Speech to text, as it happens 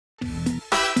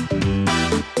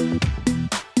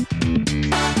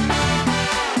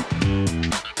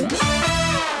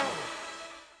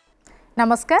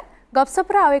नमस्कार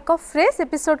गपसपर आउ एक फ्रेश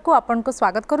एपिसोड को आपन को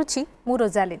स्वागत करुछि मु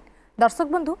रोजालिन। दर्शक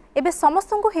बंधु एबे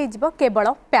समस्त को हेजिबो केवल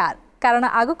प्यार कारण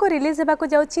आगो को रिलीज हेबा को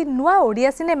जाउछि नुआ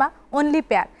ओडिया सिनेमा ओनली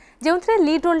प्यार जेउथरे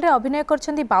लीड रोल रे अभिनय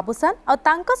करछन्ती बाबूशान और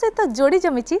तांको सहित जोड़ी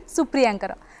जमिछि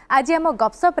सुप्रियांकर। आज आम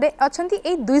गपसप रे अछन्ती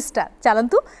ए दुई स्टार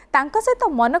चलंतु तांको सहित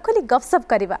मन खोली गपसप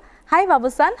करबा। हाय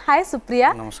बाबूशान, हाय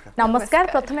सुप्रिया।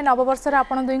 नमस्कार। प्रथमे नववर्षर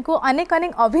आपन दुई को अनेक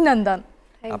अनेक अभिनंदन।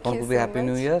 आपन को भी happy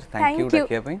new year. Thank you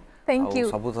डकिया पई। Thank you.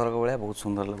 सब थरक बळिया बहुत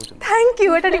सुंदर लागुछ। Thank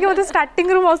you. एटा टिके मते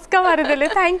स्टार्टिंग रो मस्का मारि देले।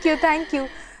 Thank you.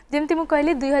 जेमती मु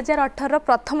कहली 2018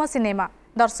 प्रथम सिनेमा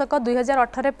दर्शक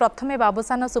 2018 रे प्रथमे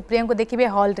बाबूशान सुप्रिया को देखिबे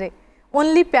हॉल रे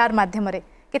ओनली प्यार माध्यम रे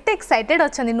केते एक्साइटेड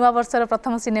अछनी नुआ वर्षर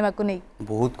प्रथम सिनेमा को नै?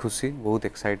 बहुत खुशी, बहुत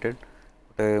एक्साइटेड।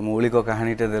 गोटे मौलिक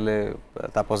कहानी टे देले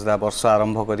तापसदा वर्ष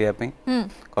आरंभ करिया पे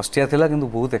कष्टिया थिला किंतु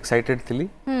बहुत एक्साइटेड थिली।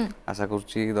 आशा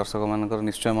करूची दर्शक मानकर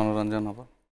निश्चय मनोरंजन हबो।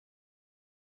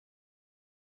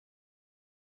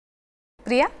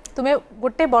 प्रिया तुम्हें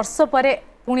गोटे वर्ष पर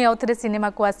पुणी आउ थे सिनेमा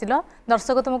को आसिल,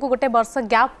 दर्शक तुमको गोटे वर्ष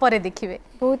गैप पर देखिए।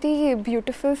 बहुत ही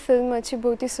ब्यूटीफुल फिल्म अच्छी,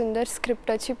 बहुत ही सुंदर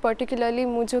स्क्रिप्ट अच्छी। पर्टिकुलरली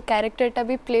मु जो कैरेक्टरटा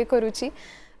भी प्ले करुँची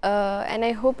एंड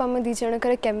आई होप आम दी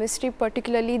जनकर केमिस्ट्री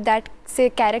पर्टिकुलरली दैट से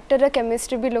कैरेक्टर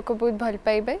केमिस्ट्री भी लोक बहुत भल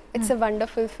पाइबे। It's a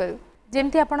wonderful film.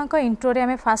 जेमती आपनका intro रे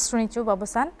हमें फास्ट सुनिचु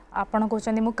बाबूशान आपन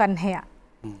कहउछन्ती मु कन्हैया,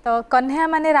 तो कन्हैया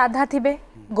माने राधा थिबे,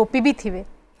 गोपी भी थिबे।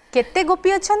 केते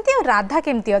गोपी अछंती और राधा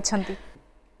केमती अछंती?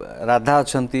 राधा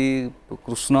अछंती,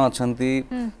 कृष्ण अछंती,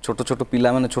 छोट छोट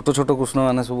पिला माने छोट छोट कृष्ण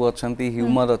माने सब अछंती।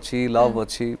 ह्यूमर अछि, लव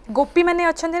अछि। गोपी माने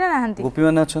अछंती ना नाहंती? गोपी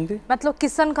माने अछंती मतलब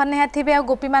किशन कन्हैया थिबे आ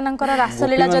गोपी मानकर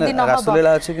रासलीला जदी न हबो।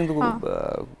 रासलीला अछि किंतु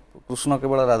कृष्ण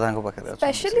केवल राधा को पाखे अछि।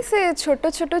 स्पेशली से छोट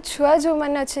छोट छुआ जो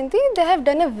माने अछंती they have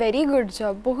done a very good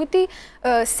job. बहुत ही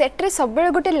सेट रे सब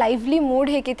बेले गोटे लाइवली मूड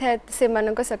हे कि था से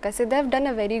मानक सकासे they have done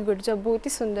a very good job. बहुत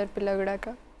ही सुंदर पिला गुडा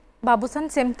का। बाबूशान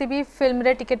सेमती भी फिल्म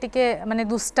रे टिके टिके माने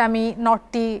दुष्टामी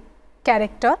नॉटी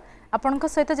कैरेक्टर आपन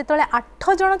सहित जो 8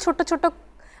 जन छोट छोट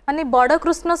माने बड़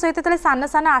कृष्ण सहित तले सान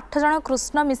सान 8 जन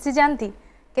कृष्ण मिसी जानती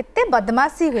केते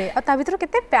बदमाशी हुए और ता भीतर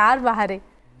केते प्यार बाहरे।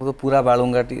 तो पूरा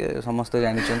बालुंगा समस्त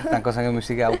जानि तांको संगे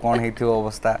मिसी के आ कोन हेथियो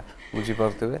अवस्था बुझी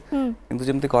परतबे किंतु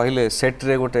जेमती कहिले सेट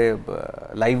रे गोटे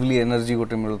लाइवली एनर्जी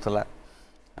गोटे मिलुतला,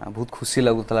 बहुत खुशी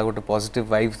लागुतला, गोटे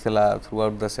पॉजिटिव वाइब थिला थ्रू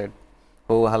आउट द सेट।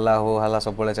 हो हल्ला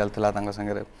सब बळे चलथिला तांको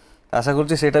संगे। आशा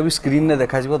करछि सेटा भी स्क्रीन ने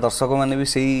देखा जिवो, दर्शक माने भी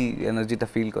सेही एनर्जीटा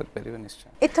फील कर परिबे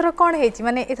निश्चय। एथर कोन हेछि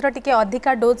माने एथर टिके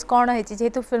अधिका डोज कोन हेछि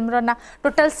जेहेतु फिल्म रो ना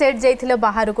टोटल सेट जाइथिले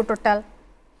बाहर को टोटल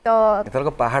तो एथर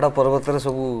को पहाड़ पर्वत रे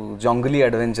सब जंगली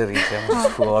एडवेंचर हिचे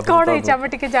कोन हेछि हम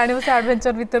टिके जानिबो से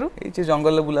एडवेंचर भीतरु एछि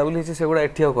जंगल ले बुलाबुली हेछि सेगुडा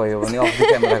एठियो कहबोनी ऑफ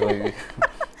द कैमरा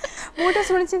कहबी। मोटा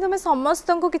सुनिछि तुमे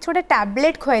समस्त को किछ गोटे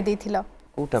टैबलेट खुआई देथिलो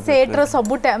सेट रो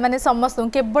सब माने समस्त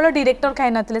केवल डायरेक्टर खाइ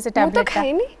नथिले से टैबलेट का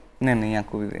नहीं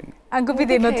आंकु भी देनी आंकु भी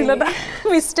दे नथिलो ना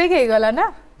मिस्टेक हे गला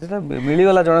ना जेटा मिली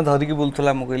गला जने धरि की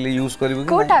बोलथला म कहले यूज करबो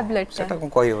को टैबलेट सेटा को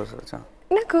कहबो अच्छा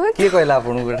ना को के कहला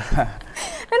आपन बेटा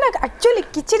ना एक्चुअली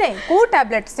किछि नै को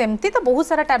टैबलेट सेमती तो बहुत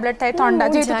सारा टैबलेट थाए ठंडा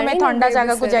जे तुमे ठंडा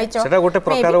जगह को जाइछो सेटा गोटे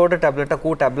प्रकार गोटे टैबलेट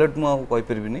को टैबलेट म कहि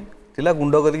परबिनी तिला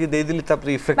गुंडो करके दे दिली तापर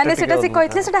इफेक्ट माने सेटा से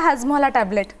कहितले सेटा हाजमोला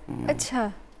टैबलेट।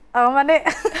 अच्छा माने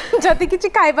जदि किछि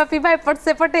खाइबा पीबा एपट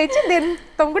सेपट हेछि देन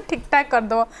तुमको ठीक ठाक कर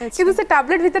दो किंतु से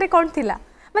टैबलेट भीतर कोन थिला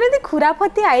माने दी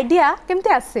खुराफती आइडिया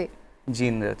केमते आसे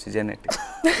जीन रे अछि जेनेटिक।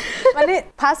 माने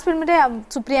फर्स्ट फिल्म रे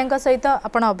सुप्रियांका सहित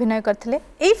आपण अभिनय करथिले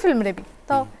एई फिल्म रे भी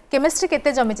तो केमिस्ट्री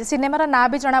केते जमिछि सिनेमा रा ना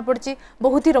भी जणा पड़छि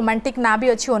बहुत ही रोमांटिक ना भी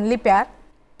अछि ओनली प्यार।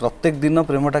 प्रत्येक दिन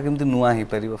प्रेमटा केमती नुआ हे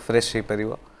परिबो फ्रेश हे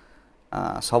परिबो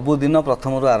सबु दिन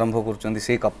प्रथम रु आरंभ करचंदी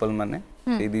से कपल माने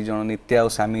से दी जण नित्या और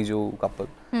सामी जो कपल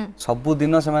सबु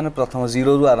दिन से माने प्रथम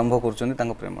जीरो रु आरंभ करचंदी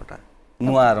तांको प्रेमटा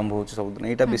नुआ आरंभ होची सब दिन।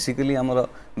 एटा बेसिकली हमर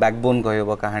बैकबोन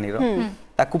कहबो कहानी रो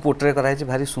ताकू पोर्ट्रे कराय छै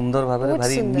भारी सुंदर भाबरे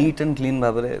भारी नीट एंड क्लीन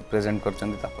भाबरे प्रेजेंट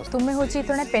करचंदी तापस। तुमे होची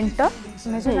तने पेंटर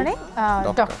तुमे जणे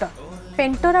डॉक्टर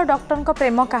पेंटर और डॉक्टर को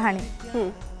प्रेम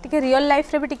कहानी टिके रियल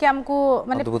लाइफ रे भी टिके हमको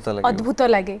माने अद्भुत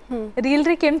लागे रियल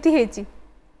रे केमती हेची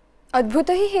अद्भुत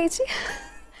ही हेची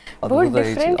बहुत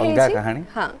डिफरेंट अलगा कहानी।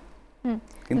 हां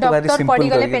किंतु भारी सिंपल पड़ी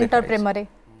गले पेंटर प्रेम रे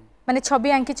माने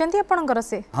छवि आंकी चंती आपनकर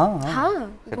से। हां हां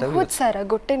बहुत सारा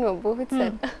गोटे नो बहुत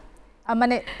सारा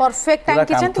माने परफेक्ट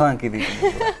आंकी चंती आंकी दी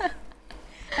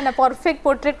ना परफेक्ट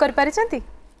पोर्ट्रेट कर पारि चंती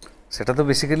सेटा तो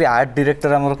बेसिकली आर्ट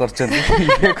डायरेक्टर हमर करचंती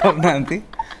ये करनांती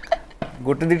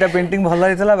गोटे दीटा पेंटिंग भल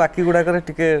हेतला बाकी गुडा करे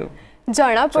टिके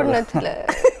जाना पड़नथिला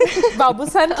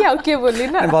बाबूशान के आउ के बोली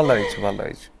ना भल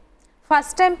हेछ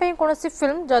फर्स्ट टाइम पे कोनोसी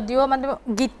फिल्म जदियो माने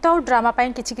गीत और ड्रामा पे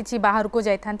किछि किछि बाहर को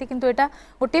जाय थांती किंतु एटा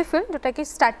गोटे फिल्म जोटा कि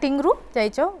स्टार्टिंग रु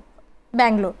जाइछो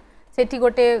बेंगलोर सेठी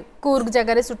गोटे कूर्ग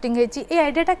जगह रे शूटिंग हेची ए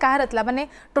आइडियाटा कहार थला माने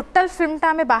टोटल फिल्म टा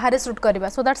हमें बाहर शूट करबा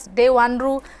सो दैट्स डे 1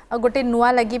 रु गोटे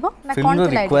नुआ लागिबो ना कोन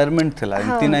थला रिक्वायरमेंट थला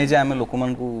इति नै जे हमें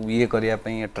लोकमन को ये करिया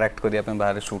पई अट्रैक्ट करिया पई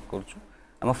बाहर शूट करछु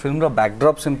हम फिल्म रो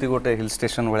बैकड्रॉप सेमती गोटे हिल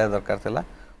स्टेशन वाला दरकार थला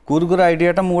कूर्ग रो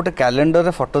आइडियाटा मु गोटे कैलेंडर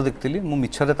रे फोटो देखतिली मु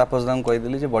मिछरे तापस दाम कहि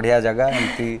देली जे बढ़िया जगह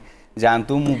एमती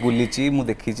जानतु मु बुलीची मु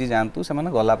देखीची जानतु से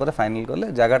माने गला पर फाइनल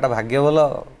करले जगहटा भाग्य भलो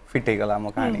फिट हे गला हम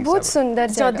कहानी बहुत सुंदर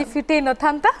जदी फिट हे न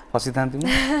थांता फसी थांती मु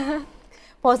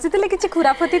फसीतले किछि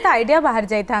खुराफती त आइडिया बाहर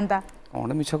जाई थांता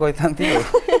कोन मिछ कहि थांती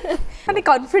माने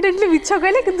कॉन्फिडेंटली मिछ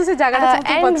कहले किंतु से जगहटा सब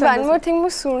एंड वन मोर थिंग मु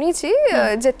सुनी छी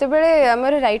जते बेले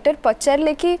हमर राइटर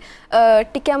पचारले कि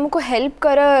टिके हमको हेल्प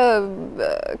कर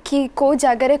कि को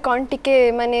जगह रे कोन टिके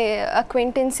माने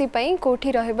अक्वेंटेंसी पई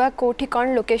कोठी रहबा कोठी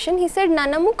कोन लोकेशन ही सेड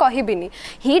ना मु कहिबिनी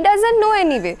ही डजंट नो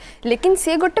एनीवे लेकिन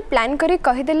से गोटे प्लान करी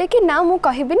कहि देले कि ना मु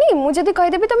कहिबिनी मु जदी कहि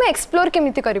देबी त मैं एक्सप्लोर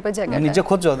केमिति करिबो जगह निजे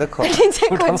खोजो देखो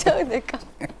निजे खोजो देखो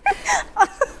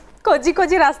खोजी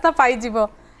खोजी रास्ता पाई जीवो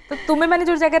तो तुम्हें माने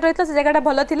जो जगह रहता से जगहटा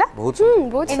भलो थिला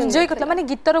बहुत एन्जॉय करला माने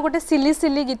गीतर गोटे सिली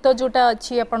सिली गीत जोटा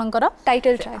अछि आपनकर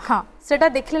टाइटल ट्रैक हां सेटा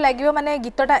देखले लागियो माने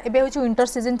गीतटा एबे होची विंटर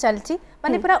सीजन चलची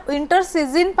माने पूरा विंटर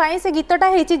सीजन पाई से गीतटा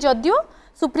हेची जदियो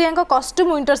सुप्रिया को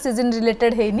कॉस्ट्यूम विंटर सीजन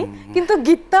रिलेटेड हेनी किंतु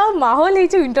गीत माहौल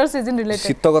हेची विंटर सीजन रिलेटेड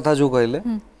शीत कथा जो कहले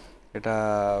एटा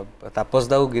तापस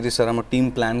दाऊ गिरीश सर हम टीम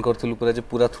प्लान करथलु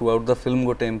पूरा थ्रू आउट द फिल्म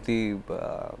गोटे एमती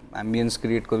एम्बियंस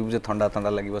क्रिएट करबु जे ठंडा ठंडा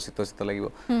लागिवो शीत शीत लागिवो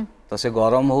तो से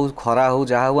गरम हो खरा हो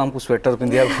जहा हो हमको स्वेटर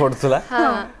पिंदिया पड़थला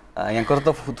यांकर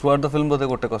तो थ्रू आउट द फिल्म बोते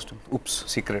गोटे कॉस्ट्यूम उप्स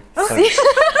सीक्रेट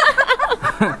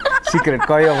सीक्रेट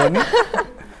कहि होनी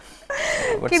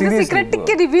किंतु सीक्रेट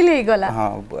टिके रिवील हे गला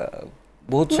हां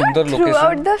बहुत सुंदर location through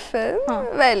out the film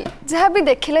well जहा भी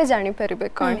देखिले जानि परबे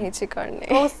कोन हेची कोन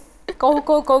नै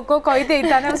को कहि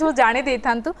देइताने सब जाने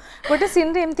देइथांतु गोटे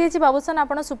सीन रे एमती अछि बाबूसन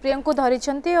आपण सुप्रिया को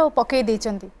धरिछंती और पकई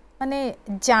देइछंती माने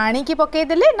जानी की पकई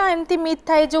देले ना एमती मिथ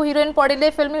थाए जो हीरोइन पडिले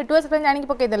फिल्म हिट हुए से जानी की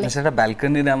पकई देले सेटा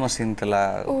बालकनी रे हम सीन थला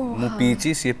मु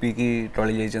पीची सी पी की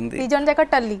टळी जाइछंती ती जन जाका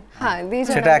टल्ली हां दी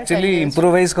जन सेटा एक्चुअली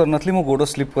इंप्रोवाइज करनथली मु गोडो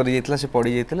स्लिप करि जाइतला से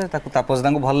पडी जाइतला ताकू तापस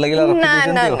दांको भल लागिला रखि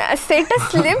देइछंती ना ना सेटा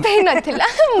स्लिप हे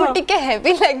नथिला मोटी के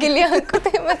हेवी लागिली हमको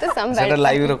ते मते संभाल सेटा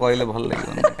लाइव रे कहले भल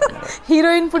लागिला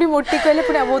हीरोइन पुडी मोटी कहले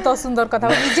पुडी बहुत असुंदर कथा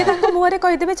निजे तांको मुहरे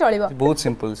कहि देबे चलिबो बहुत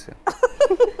सिंपल से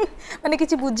माने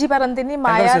किछि बुझी पारंतिनी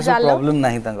माया जालो प्रॉब्लम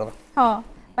नाही तांकर हां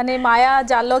माने माया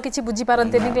जालो किछि बुझी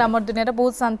पारंतिनी ग्लैमर दुनिया रे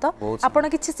बहुत शांत आपण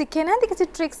किछि सिखे ना किछि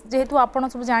ट्रिक्स जेहेतु आपण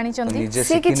सब जानि चंती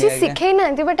से किछि सिखे ना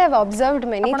but I have observed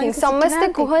many things समझते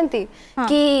कहंती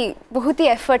कि बहुत ही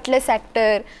effortless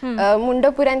actor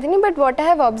मुंडो पुरांतिनी but what I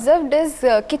have observed is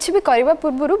किछि भी करबा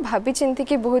पूर्वरु भाबी चिंती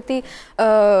कि बहुत ही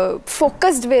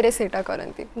फोकस्ड वे रे सेटा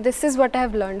करंती this is what I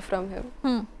have learned from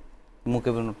him मु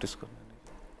केबे नोटिस कर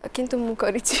किंतु मु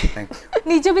करिछि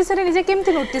निज विषय रे निजे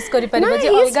केमति नोटिस करि परिबो जे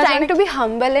अलगा जाने to be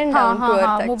humble and down to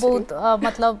earth मु बहुत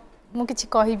मतलब मु किछि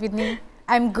कहिबिनी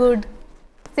आई एम गुड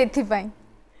सेथि पई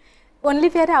ओनली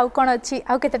प्यार आउ कोन अछि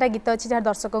आउ केतेटा गीत अछि जे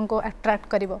दर्शकों को अट्रैक्ट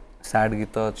करिवो सैड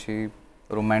गीत अछि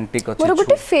रोमांटिक अछि मोर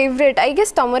गोटे फेवरेट आई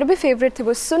गेस तमर भी फेवरेट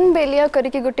थिबो सुन बेलिया करी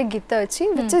के गोटे गीत अछि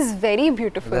which is very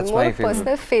beautiful more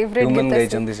personal favourite गीत ह्यूमन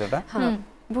गाइचंदी सेटा हां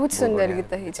बहुत सुंदर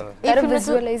गीत है छै तार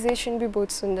विजुअलाइजेशन भी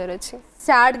बहुत सुंदर अछि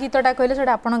सैड गीतटा कहले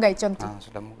सेटा आपण गाइचंती हां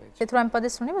सेटा मु गाइछ सेथु हम पदे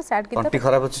सुनिबो सैड गीत तंटी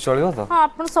खराब अछि चलिबो तो हां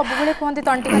आपण सब बेले कोहंती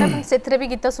तंटी खराब सेथरे भी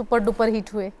गीत सुपर डुपर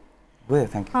हिट हुए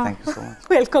thank you so much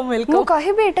welcome welcome मु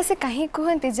कहबे एटा से काहे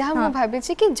कहंती जहां मु भाबे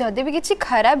छी कि जदे भी किछि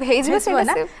खराब हे जबे सेटा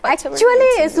से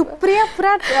एक्चुअली सुप्रिया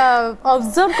पूरा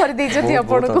ऑब्जर्व कर दे जति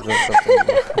आपण को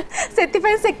सेति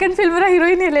पे सेकंड फिल्म रा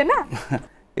हीरोइन हेले ना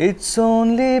It's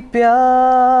only प्यार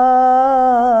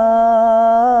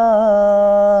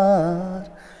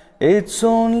It's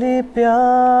only प्यार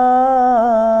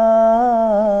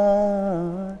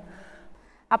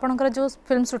आपनकर जो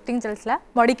फिल्म शूटिंग चलथला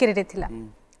मडिकेरी रे थिला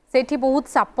सेठी बहुत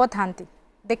साप थांती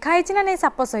देखा है ना नहीं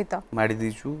साप सहित माडी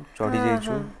दीचू चढ़ी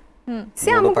जाइचू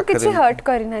से हमको किछि हर्ट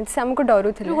करिना से हमको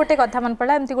डरू थिले गोटे कथा मन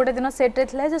पड़ा एमती गोटे दिन सेट रे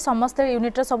थिला जे समस्त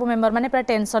यूनिट रो सब मेंबर माने पूरा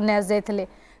टेंशन ने आ जायथिले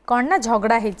कोन ना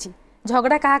झगड़ा हेची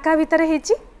झगड़ा कहा भीतर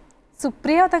हेची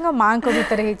सुप्रिया तांका मां को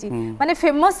भीतर हेची माने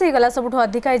फेमस हे गला सबठो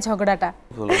अधिक ए झगड़ाटा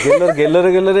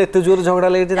गेलर एते जोर झगड़ा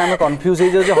लागै जे हम कंफ्यूज हे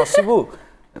जे हसिबू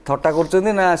थट्टा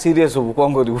करचंदी ना सीरियस होबू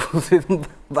कोन करिवू से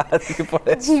बात के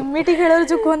पड़े झिमिटी खेलर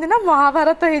जो कोहंदी ना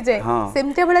महाभारत हे जाय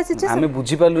सेमते बला सिचुएशन हमें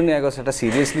बुझी पालुनी आगो सेटा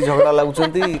सीरियसली झगड़ा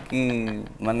लागुचंदी कि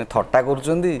माने थट्टा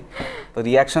करचंदी तो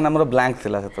रिएक्शन हमरो ब्लैंक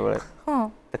थिला सेते बेले हां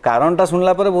कारणटा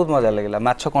सुनला पर बहुत मजा लागला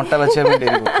माछ कंटा बाछिया में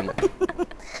डेरी करथिला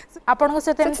आपन को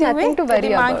सेते एमती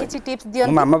हुए मां किछि टिप्स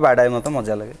दियन मामा बाडाय मत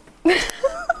मजा लागे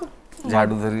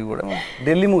झाड़ू धरी गोडा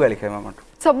डेली मु गाली खाय मामा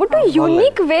सबुठ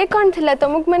यूनिक वे कौन थिला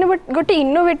तुमको मैंने गोटे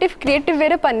इनोवेटिव क्रिएटिव वे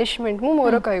रे पनिशमेंट मु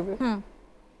मोर कहबे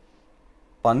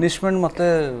पनिशमेंट मते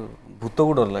भूत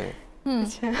को डर लगे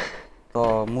तो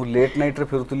मु लेट नाइट रे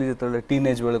फिरुतली जेतले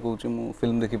टीनेज बेले कहूची मु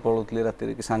फिल्म देखि पळुतली राति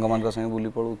रे कि सांग मान संगे बुली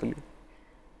पळुतली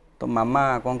तो मामा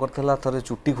कौन करथला थरे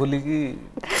चुट्टी खोली कि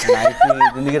नाइट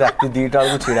जिंदगी राति 2टा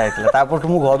को छिड़ा आइतला तापर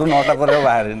मु घर 9टा पर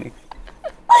बाहर नी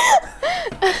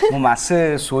मु मासे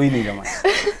सोई नहीं जमा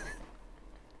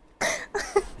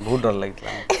बहुत डर लगितला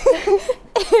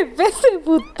एबे से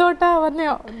भूतटा माने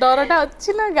डरटा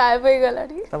अछि ना गायब होई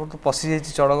गलाडी तापर तो पसी जाई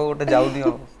चड़क गोटे जाउनी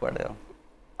पड़े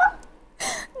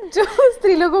जो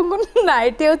स्त्री लोगों को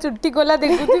नाइट और चुट्टी कोला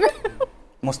देखुथिबे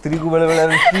मो स्त्री को बेले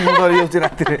बेले की डर जाउची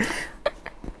राति रे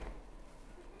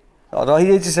रही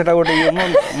जाइए सेटा गोटे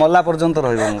मल्ला पर्यंत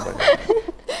रहिबो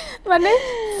मो माने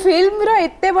फिल्म रो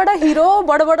एते बड़ा हीरो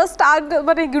बड़ बड़ स्टार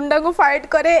माने गुंडा को फाइट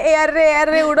करे एयर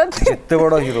रे उड़त एते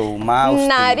बड़ा हीरो मां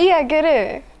नारी आगे रे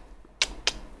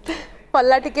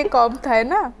पल्ला टिके कम थाए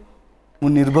ना मु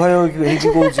निर्भय हो कि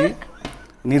कहूची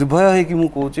निर्भय है कि मु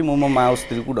कहूची मो मां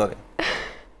स्त्री को डरे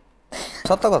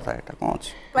सत कथा एटा कोन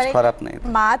अछि खराब नै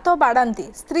मां तो बाडंती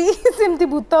स्त्री सेमती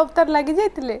भूत अवतार लागि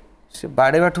जाइतिले से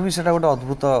बाड़े बाठू भी सेटा गोटे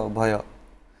अद्भुत भय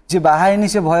जे बाहाइनी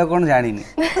से भय कोन जानिनी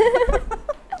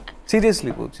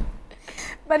सीरियसली कहूची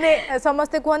माने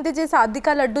समस्त कहते जे शादी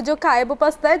का लड्डू जो खाए वो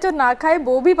पछताए जो ना खाए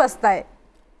वो भी पछताए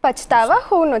पछतावा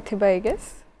हो नथिबा आई गेस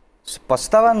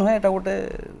पछतावा नुहे एटा गोटे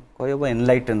कहबो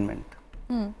एनलाइटनमेंट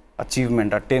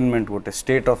अचीवमेंट अटेनमेंट गोटे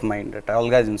स्टेट ऑफ माइंड एटा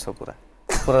अलगा जिंस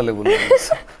पूरा लेवल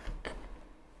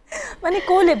माने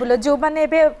को लेवल जो माने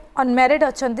एबे अनमैरिड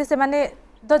अछंती से माने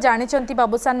तो जानि चंती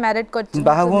बाबूसान मैरिड करछि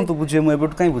बाहा हो तो बुझे म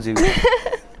एबट काई बुझेबी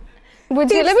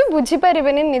बुझिले भी बुझी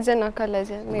परिबेनी निजे न कला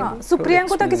जे सुप्रिया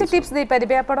को तो किसी टिप्स दे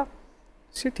परिबे आपण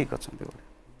से ठीक अछंती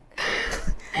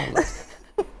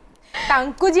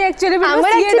तांकु जी एक्चुअली भी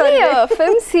एक्चुअली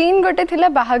फिल्म सीन गोटे थिला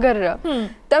बाहागर रो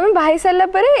तमे भाई साला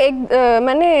परे एक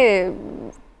माने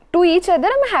टू ईच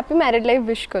अदर हम हैप्पी मैरिड लाइफ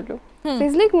विश करलु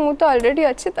इज लाइक मु तो ऑलरेडी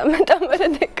अच्छे तमे तमरे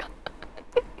देखा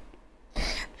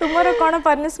तुमरो कोन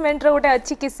पनिशमेंट रो गोटे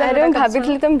अच्छी किस्सा अरे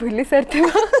भाबितली तुम भूली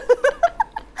सरथिबा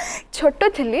छोटो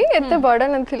थिली एते बड़ा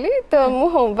नथिली तो मु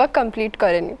होमवर्क कंप्लीट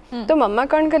करेनी तो मम्मा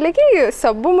कौन कले कि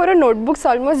सब मोर नोटबुक्स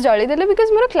ऑलमोस्ट जळी देले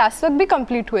बिकॉज़ मोर क्लास वर्क भी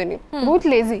कंप्लीट हुएनी बहुत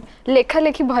लेजी लेखा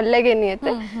लेखी भल लागेनी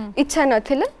एते इच्छा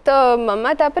नथिला तो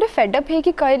मम्मा तापर फेड अप हे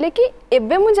कि कहले कि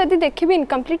एबे मु जदी देखिबी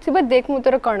इनकम्प्लीट थिबा देख मु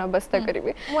तोर कोन अवस्था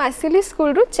करबी मु आसिली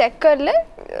स्कूल रु चेक करले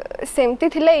सेमती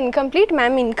थिला incomplete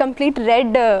ma'am incomplete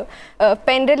red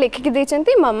pen रे लिखि कि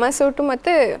देचंती मम्मा सोटू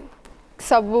मते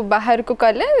सब बाहर को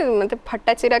कले मते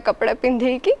फटा चिरा कपड़ा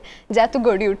पिंधे कि जा तू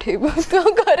गड़ी उठेबो तो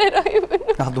करे रहिबो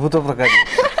अद्भुत प्रकार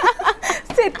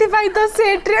सेति पाई तो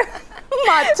सेट रे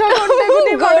माछो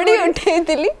कोंडे को गड़ी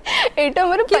उठेतिली एटा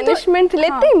मोर पनिशमेंट थिले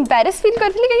त एम्बैरेस फील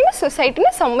करथिली कि सोसाइटी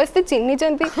ने समस्त चिन्नी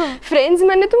चंती फ्रेंड्स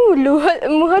माने तुम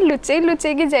मुह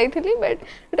लुचई कि जाइथिली बट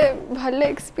भले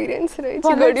एक्सपीरियंस रही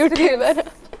छी गड़ी उठेबार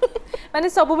माने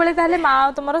सब बेले ताले मां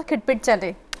तुमरो खिटपिट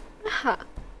चले हां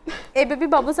एबे भी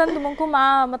बाबूसान तुमको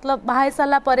मां मतलब बाहाय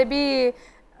साला परे भी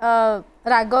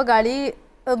राग गाली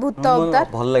भूत अवतार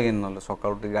भल लागे न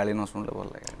सकाळ उठी गाली न सुनले भल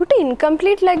लागे उठी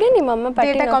इनकम्प्लीट लागे नि मम्मा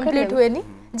पार्टी डेटा कंप्लीट हुए नि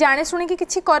जाने सुनी कि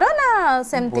किछि करो ना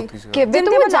सेमती केबे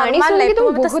तुम जानी सुनी कि तुम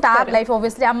बहुत स्टार लाइफ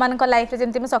ऑब्वियसली अम्मान को लाइफ रे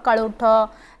जेमती में सकाळ उठ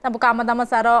तब काम दाम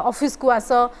सार ऑफिस को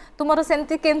आस तुमरो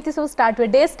सेमती केमती सब स्टार्ट हुए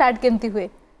डे स्टार्ट केमती हुए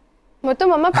मो तो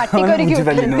मम्मा पार्टी करी कि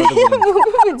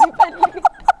बुझी पाली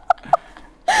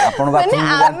आपण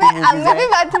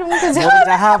बाथरूम को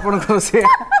जहां आपण को से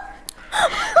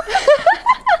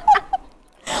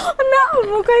ना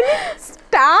वो कहनी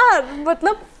स्टार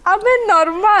मतलब अबे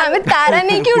नॉर्मल हमें तारा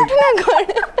नहीं कि उठना कोन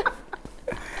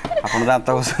आपण दांत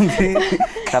बसंती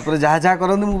तापर जहां जहां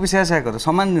करन मु भी से कर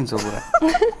समान जिंस पूरा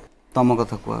तम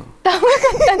कथा को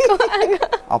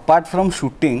अपार्ट फ्रॉम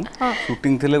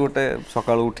शूटिंग थिले गोटे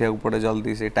सकाळ उठिया पड़े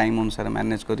जल्दी से टाइम अनुसार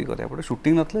मैनेज करी करे पड़े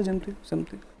शूटिंग नथले जेमती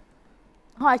सेमती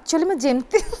हां एक्चुअली में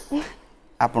जेमती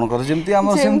आपण कर जेमती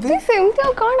हम सेमती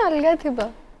कोन अलगा थिबा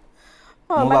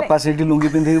मो बापा सेठी लुंगी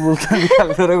पिंधे बोलता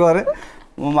कालरे घरे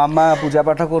मो मामा पूजा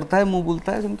पाठ करता है मु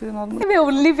बोलता है जेमती नॉर्मल एबे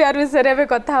ओनली प्यार विषय रे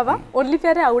कथा हवा ओनली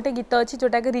प्यार रे आउटे गीत अछि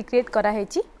जोटा के रिक्रिएट करा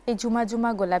हेची ए झुमा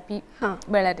झुमा गोलापी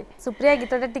बेला रे सुप्रिया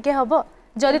गीतटा टिके हबो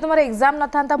जदि तुमर एग्जाम न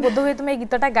थांता बोध होय तुम ए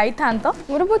गीतटा गाई थांतो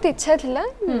मोर बहुत इच्छा थिला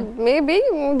मे बी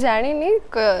मु जानि नि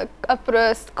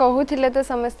कहू थिले तो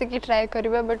समस्त की ट्राई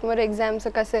करबा बट मोर एग्जाम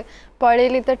सकासे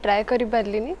पढेली तो ट्राई करि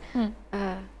परलिनी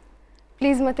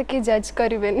प्लीज मते के जज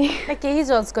करिवेनी ना के ही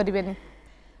जज करिवेनी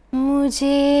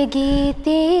मुझे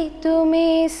गीते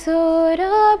तुम्हें सुर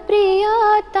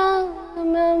प्रियता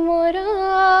मोरा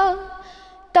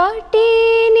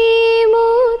तटिनी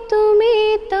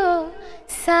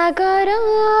सागर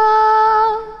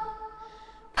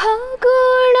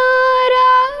फगुणर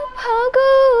फगु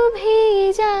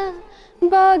भेजा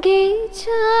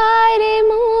बगीचारे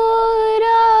मोर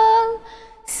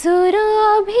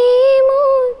सुरभि मु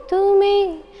तुमे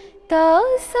तो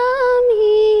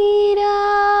समीरा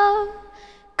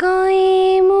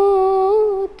कई मु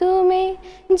तुमे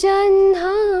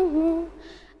जन्म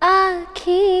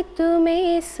आखि तुमे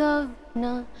स्वप्न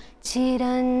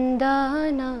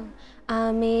चिरंदन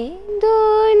आमे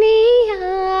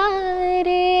दुनिया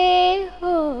रे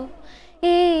हो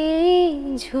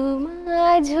ए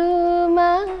झुमा झुमा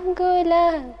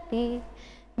गोलापी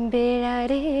बेड़ा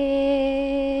रे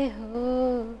हो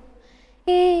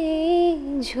ए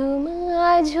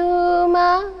झुमा झुमा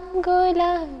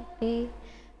गोलापी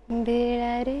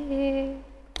बेड़ा रे।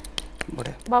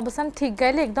 बढ़िया बाबूसान ठीक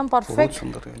गाइले एकदम बहुत परफेक्ट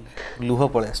सुंदर गाइले लुह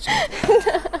पळे आछे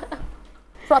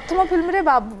प्रथम फिल्म रे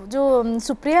बाबू जो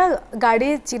सुप्रिया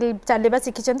गाड़ी चलेबा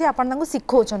शिखिचंती आपण तांको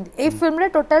सिखौचंती ए फिल्म रे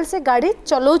टोटल से गाड़ी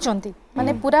चलौचंती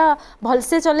माने पूरा भल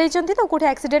से चलेचंती तो कोठे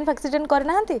एक्सीडेंट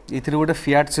करना हंती इथरे गोटे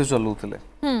फियाट से चलौतले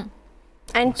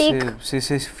एंटीक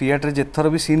से फियाट रे जेथर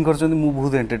भी सीन करचंती मु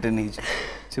बहुत एंटरटेन हिज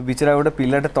से बिचरा गोटे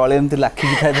पिलाटे तळे एमती लाखी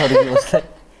की थाय धरि बसता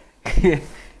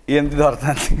ये एमती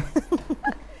धरतांती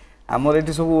हमर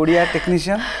एठी सब ओडिया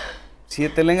टेक्नीशियन सी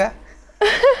तेलंगा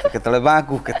केतले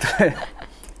बाकू केतले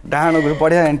डाहण गुर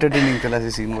बढ़िया एंटरटेनिंग थला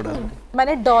से सीन गुडा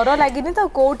माने डर लागिनी तो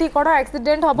कोठी कोड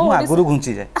एक्सीडेंट हबो आगुरु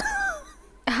घुंची जाय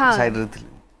हां साइड रे थी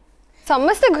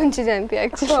समस्त घुंची जानती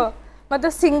एक्चुअली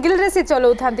मतलब सिंगल रे से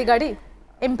चलौ थांती गाड़ी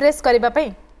इंप्रेस करबा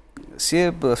पई से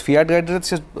फियाट गाड़ी रे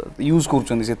से यूज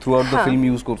करचंदी से through out the film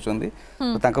use करचंदी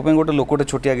तो ताको पे गोटे लोकोटे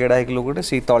छोटिया गेडा एक लोकोटे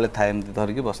से तळे थाए एमती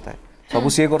धरि के बसता है सब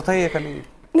से करथा ये खाली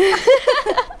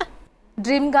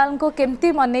ड्रीम गर्ल को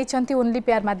केमती मनै छंती ओनली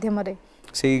प्यार माध्यम रे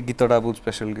से गीतटा बहुत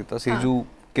स्पेशल गीत से जो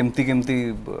केमती केमती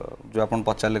जो अपन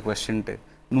पचारले क्वेश्चन टे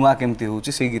नुआ केमती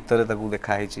होची से गीत रे ताकू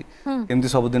देखा हेची केमती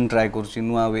सब दिन ट्राई करची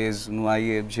नुआ वेज नुआ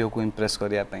ये झियो को इंप्रेस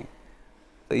करिया पई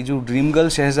तो ये जो ड्रीम गर्ल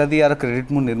शहजादी यार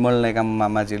क्रेडिट मु निर्मल नायक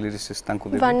मामा जेली रिसेस तांको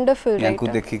दे वंडरफुल राइट तांको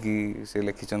देखि कि से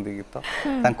लिखि चंदी गीत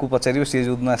तांको पचारियो से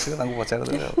जो दिन आसे तांको पचार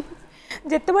दे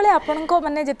जेतेबेले आपन को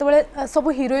माने जेतेबेले सब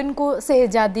हीरोइन को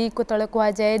शहजादी को तळे कोआ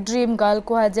जाए ड्रीम गर्ल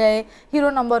कोआ जाए हीरो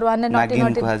नंबर 1 नॉटी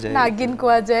नॉटी नागिन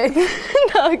कोआ जाए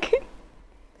नागिन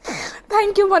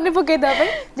थैंक यू मने पके दा भाई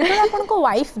जेतेबेले आपन को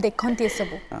वाइफ देखंती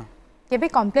सब केबे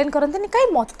कंप्लेन करंते नि काई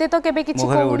मते तो केबे किछि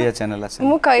मोहर ओडिया चैनल आसे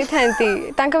मु कहि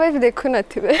थांती तांका वाइफ देखु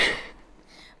नथिबे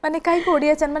माने काई को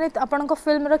ओडिया चैनल माने आपन को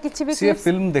फिल्म रो किछि भी से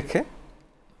फिल्म देखे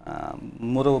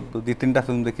मोर दि तीनटा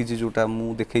फिल्म देखि छी जोटा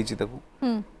मु देखै छी ताकू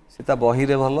सीता बही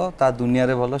रे भलो ता दुनिया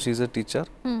रे भलो शी इज अ टीचर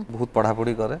बहुत पढ़ा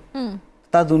पढ़ी करे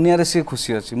ता दुनिया रे से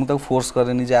खुशी अछि मु ताको फोर्स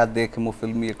करे नि जे आ देख मो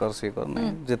फिल्म ये कर से कर नै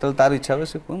जेतल तार इच्छा होय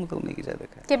से को मु ताको नै कि जा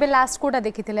देखा केबे लास्ट कोटा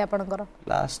देखिथिले आपन कर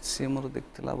लास्ट से मोर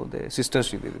देखथला बोदे सिस्टर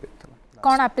श्रीदेवी देखथला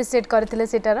कोन एप्रिशिएट करथिले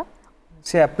सेटार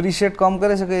से एप्रिशिएट कम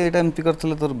करे से एटा एमती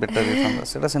करथले तोर बेटर देखथला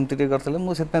सेटा सेमती टे करथले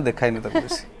मु सेत पे देखाइ नै ताको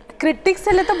क्रिटिक्स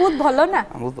हेले तो बहुत भलो ना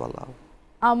बहुत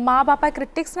भलो मां बापा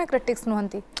क्रिटिक्स ना क्रिटिक्स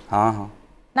नहंती हां हां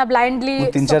ना ब्लाइंडली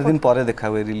 3-4 दिन परे देखा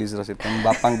हुए रिलीज रे से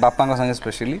बापा का संगे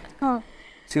स्पेशली हां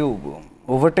से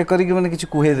ओवरटेक करी कि माने किछ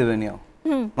कुहे देबेनी आ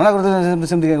मना करते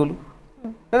सेमती के गोलू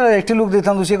एकटी लुक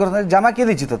देथां दुसी करता जामा के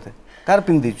दिछि तते कार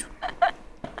पिन दिछु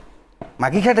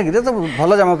मागी खाटे कि तो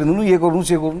भलो जामा पिनुनु ये करनु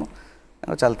से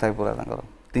करनु चलता है पूरा तांकर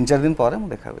 3-4 दिन परे मु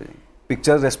देखा हुए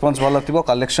पिक्चर रेस्पॉन्स भलो थिबो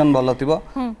कलेक्शन भलो थिबो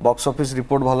बॉक्स ऑफिस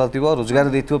रिपोर्ट भलो थिबो रोजगार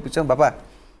देथिबो पिक्चर बापा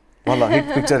भलो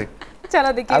हिट पिक्चर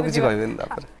चलो देखिए आ किछ कहबेन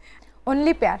तापर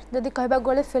ओनली प्यार जदि कहबा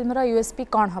गोले फिल्म रा यूएसपी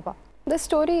कोन हबा the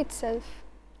story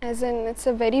itself as an it's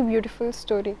a very beautiful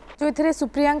story जो इथरे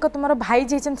सुप्रिया को तुमरो भाई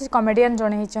जेचंती कॉमेडियन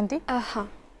जणे हेचंती हां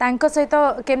तांको सहित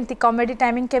केमती कॉमेडी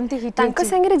टाइमिंग केमती हिट तांको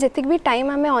संगे जतिक भी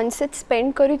टाइम हमें ऑन सेट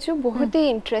स्पेंड करिछु बहुत ही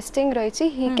इंटरेस्टिंग रही छी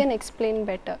ही कैन एक्सप्लेन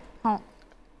बेटर हां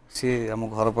से हम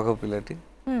घर पाखो पिलाटी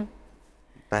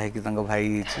ताहे कि तांको भाई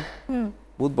हिची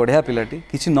बहुत बढ़िया पिलाटी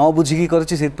किछि न बुझी की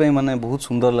करछि सेत पई माने बहुत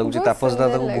सुंदर लागुछि तापस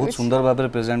दादा को बहुत सुंदर भाबरे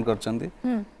प्रेजेंट करचंदी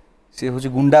से होछि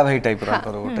गुंडा भाई टाइप रा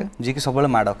कर गोटे जे कि सबले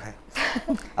माडो खाए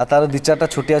आ तार दि चारटा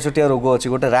छोटिया छोटिया रोग अछि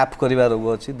गोटे रैप करबा रोग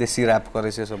अछि देसी रैप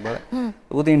करे से सबले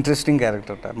बहुत इंटरेस्टिंग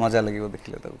कैरेक्टरटा मजा लागिवो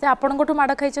देखले त जे आपन गोटु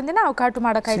माडो खाइचंदी ना ओकाटु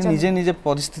माडो खाइचंदी निजे निजे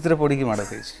परिस्थिति रे पड़ी की माडो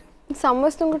खाइछि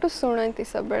समस्त गोटु सुनंती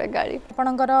सबले गाड़ी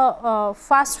आपनकर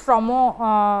फास्ट प्रोमो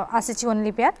आसीछि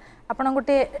ओनली प्यार आपन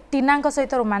गोटे टीना को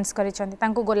सहित रोमांस करिसंती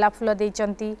तांको गोलाप फूल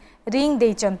देइचंती रिंग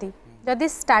देइचंती जदि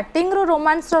स्टार्टिंग रो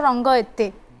रोमांस रो रंग एते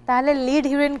ताले लीड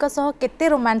हीरोइन को सह केते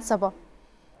रोमांस हबो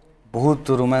बहुत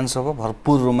रोमांस हबो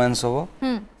भरपूर रोमांस हबो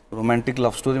रोमांटिक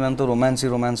लव स्टोरी मान तो रोमांस ही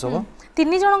रोमांस हबो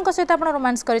तीन जनक सहित आपण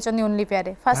रोमांस करिसनी ओनली प्यार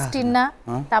रे फर्स्ट टीना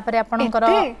तापर आपणकर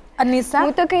अनिशा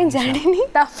मु तो कहीं जानिनी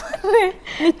तापर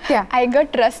नित्या आई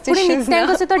गॉट ट्रस्ट इश्यूज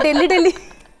नित्या सहित डेली डेली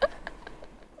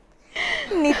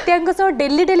नित्या सहित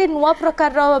डेली डेली नुआ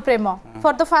प्रकार रो प्रेम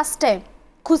फॉर द फर्स्ट टाइम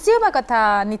खुशी होबा कथा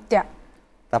नित्या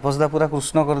तापसदा पूरा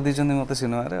कृष्ण कर दिचंदी मते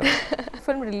सिनेमा रे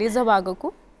फिल्म रिलीज होबा आगो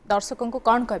को दर्शकों को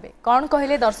कौन कहबे कौन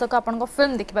कहले दर्शक आपन को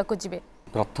फिल्म देखबा को जिवे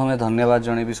प्रथमे धन्यवाद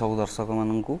जणेबी सब दर्शक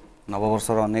माननकू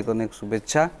नववर्षर अनेक अनेक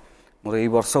शुभेच्छा मोर यही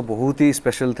वर्ष बहुत ही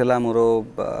स्पेशल थिला मोर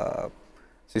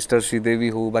सिस्टर श्रीदेवी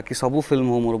हो बाकी सब फिल्म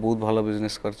हो मोर बहुत भल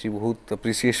बिजनेस करची बहुत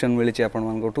अप्रिसिएशन मिली आपण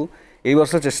मानकठू यही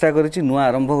वर्ष चेष्टा करिची नुआ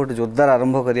आरंभ गोटे जोरदार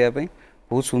आरंभ करिया पे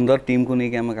बहुत सुंदर टीम को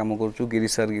लेके आम काम करचु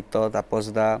गिरीश सर गीत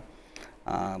तापसदा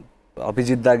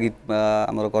अभिजित दा गीत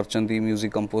आमर करचंती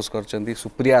म्यूजिक कंपोज करचंती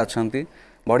सुप्रिया अछंती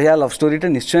बढ़िया लव स्टोरी टे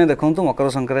निश्चय देखंतु मकर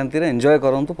संक्रांति रे एंजॉय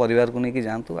करंतु परिवार को लेके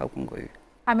जानतु आ कोन कहि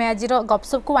आमे आज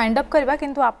गपसप को वाइंड अप करबा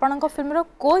किंतु आपन को फिल्म रो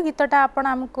को गीतटा आपन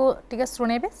हमको टिके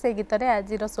सुनेबे से गीत रे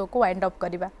आज रो शो को वाइंड अप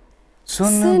करबा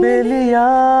सुन बेलिया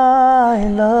I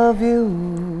love you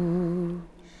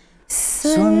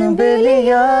soon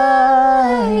Beliya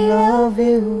I love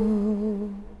you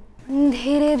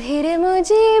धीरे धीरे मो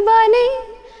जीवने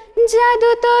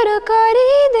जादू तोर करी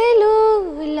देलु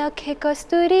लखे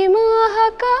कस्तूरी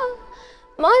मोहक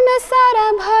मन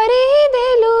सारा भरी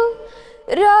देलु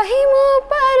रही मो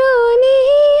परुनी